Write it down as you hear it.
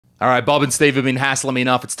All right, Bob and Steve have been hassling me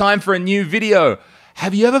enough. It's time for a new video.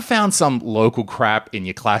 Have you ever found some local crap in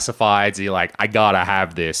your classifieds? You're like, I gotta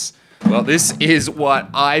have this. Well, this is what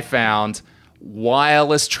I found.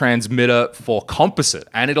 Wireless transmitter for composite,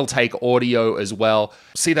 and it'll take audio as well.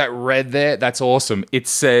 See that red there? That's awesome. It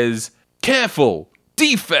says, careful,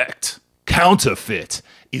 defect, counterfeit.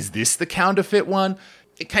 Is this the counterfeit one?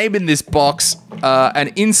 It came in this box,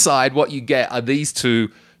 and inside what you get are these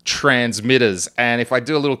two transmitters. And if I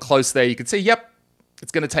do a little close there, you can see, yep,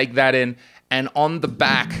 it's going to take that in. And on the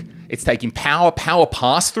back, it's taking power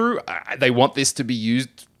pass-through. They want this to be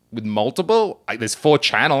used with multiple. There's 4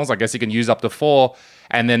 channels. I guess you can use up to 4.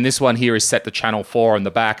 And then this one here is set to channel 4 on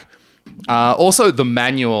the back. Also, the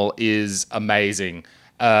manual is amazing.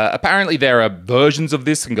 Apparently, there are versions of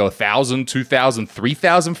this that can go 1,000, 2,000,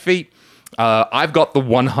 3,000 feet. I've got the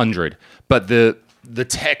 100, but the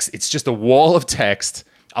text, it's just a wall of text.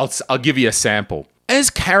 I'll give you a sample. As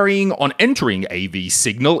carrying on entering AV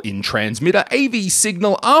signal in transmitter, AV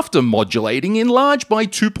signal after modulating enlarged by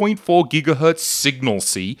 2.4 GHz signal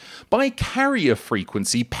C by carrier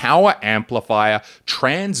frequency power amplifier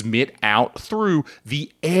transmit out through the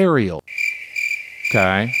aerial.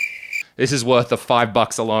 Okay. This is worth the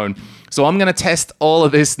 $5 alone. So I'm going to test all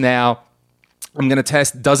of this now. I'm going to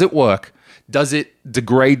test, does it work? Does it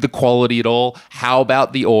degrade the quality at all? How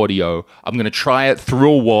about the audio? I'm going to try it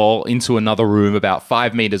through a wall into another room about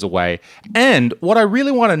 5 meters away. And what I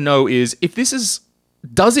really want to know is if this is,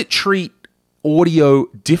 does it treat audio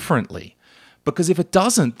differently? Because if it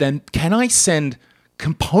doesn't, then can I send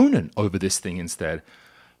component over this thing instead?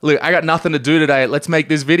 Look, I got nothing to do today. Let's make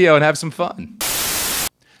this video and have some fun.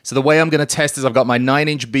 So the way I'm going to test is I've got my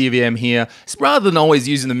 9-inch BVM here. Rather than always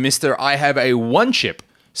using the Mister, I have a 1-chip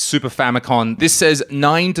Super Famicom. This says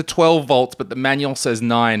 9 to 12 volts, but the manual says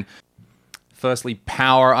 9. Firstly,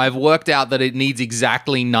 power. I've worked out that it needs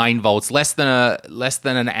exactly 9 volts, less than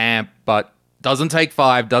an amp, but doesn't take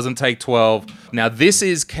 5, doesn't take 12. Now this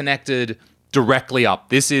is connected directly up.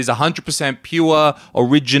 This is 100% pure,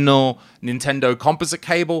 original Nintendo composite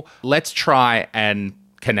cable. Let's try and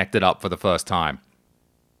connect it up for the first time.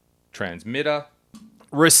 Transmitter,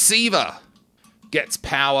 receiver, gets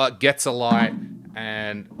power, gets a light,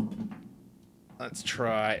 and let's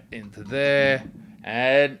try into there.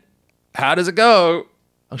 And how does it go?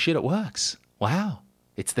 Oh shit, it works. Wow,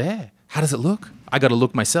 it's there. How does it look? I gotta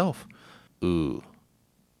look myself. Ooh.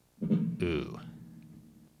 Ooh.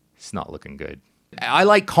 It's not looking good. I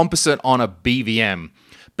like composite on a BVM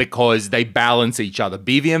because they balance each other.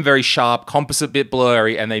 BVM very sharp, composite bit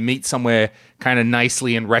blurry, and they meet somewhere kind of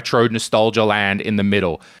nicely in retro nostalgia land in the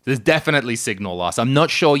middle. There's definitely signal loss. I'm not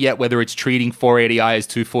sure yet whether it's treating 480i as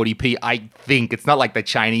 240p. I think it's not like the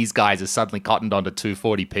Chinese guys are suddenly cottoned onto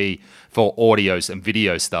 240p for audios and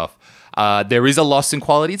video stuff. There is a loss in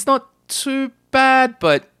quality. It's not too bad,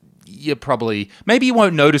 but you probably, maybe you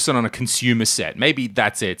won't notice it on a consumer set. Maybe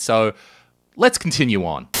that's it. So let's continue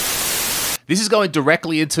on. This is going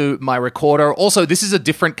directly into my recorder. Also, this is a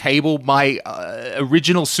different cable. My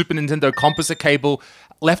original Super Nintendo composite cable,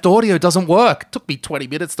 left audio doesn't work. It took me 20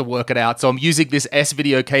 minutes to work it out. So I'm using this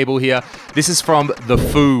S-Video cable here. This is from the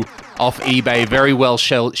Foo off eBay. Very well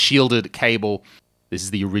shielded cable. This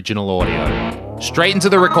is the original audio. Straight into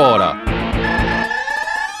the recorder.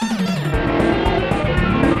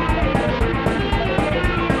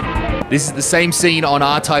 This is the same scene on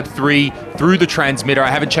R-Type 3 through the transmitter. I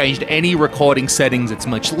haven't changed any recording settings. It's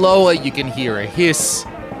much lower. You can hear a hiss.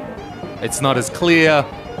 It's not as clear.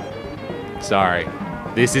 Sorry.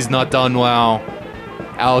 This is not done well.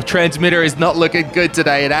 Our transmitter is not looking good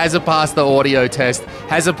today. It hasn't passed the audio test.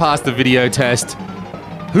 Hasn't passed the video test.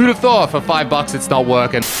 Who'd have thought for $5 it's not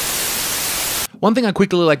working? One thing I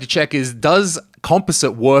quickly like to check is, does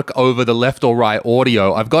composite work over the left or right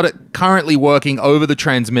audio? I've got it currently working over the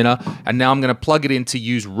transmitter, and now I'm going to plug it in to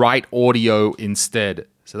use right audio instead.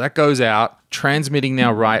 So that goes out, transmitting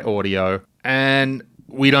now right audio, and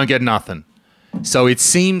we don't get nothing. So it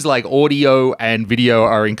seems like audio and video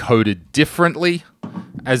are encoded differently,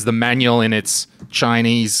 as the manual in its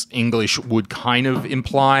Chinese English would kind of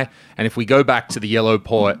imply. And if we go back to the yellow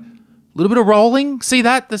port, a little bit of rolling. See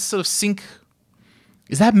that? This sort of sync.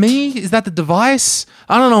 Is that me? Is that the device?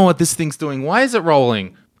 I don't know what this thing's doing. Why is it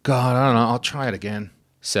rolling? God, I don't know. I'll try it again.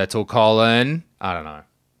 Settle, Colin. I don't know.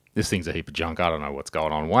 This thing's a heap of junk. I don't know what's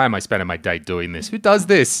going on. Why am I spending my day doing this? Who does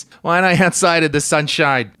this? Why am I outside in the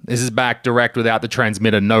sunshine? This is back direct without the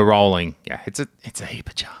transmitter. No rolling. Yeah, it's a heap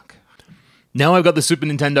of junk. Now I've got the Super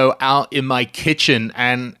Nintendo out in my kitchen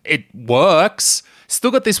and it works.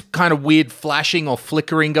 Still got this kind of weird flashing or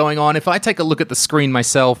flickering going on. If I take a look at the screen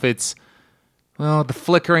myself, it's... Well, the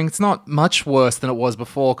flickering, it's not much worse than it was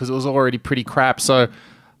before because it was already pretty crap. So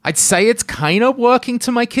I'd say it's kind of working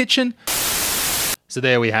to my kitchen. So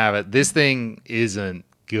there we have it. This thing isn't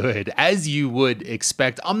good, as you would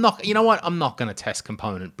expect. You know what? I'm not going to test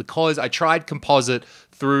component because I tried composite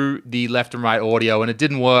through the left and right audio and it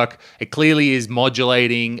didn't work. It clearly is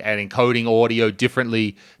modulating and encoding audio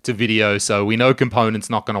differently to video, so we know component's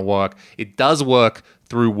not going to work. It does work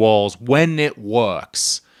through walls when it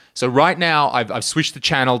works. So right now, I've switched the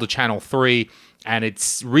channel to channel 3, and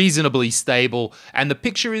it's reasonably stable, and the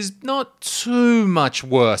picture is not too much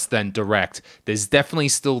worse than direct. There's definitely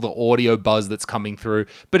still the audio buzz that's coming through,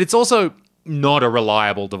 but it's also not a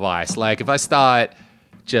reliable device. Like, if I start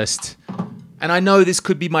just... And I know this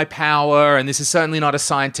could be my power, and this is certainly not a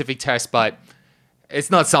scientific test, but it's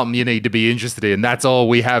not something you need to be interested in. That's all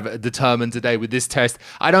we have determined today with this test.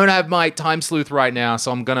 I don't have my time sleuth right now,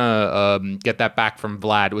 so I'm gonna get that back from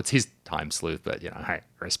Vlad. It's his time sleuth, but, you know, hey,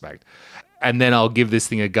 respect. And then I'll give this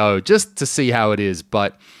thing a go just to see how it is.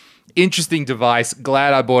 But interesting device.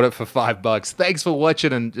 Glad I bought it for $5. Thanks for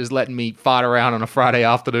watching and just letting me fart around on a Friday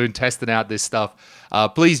afternoon testing out this stuff.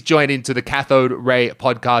 Please join into the Cathode Ray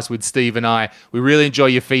podcast with Steve and I. We really enjoy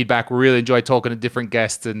your feedback. We really enjoy talking to different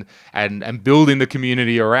guests and building the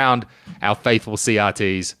community around our faithful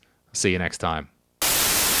CRTs. See you next time.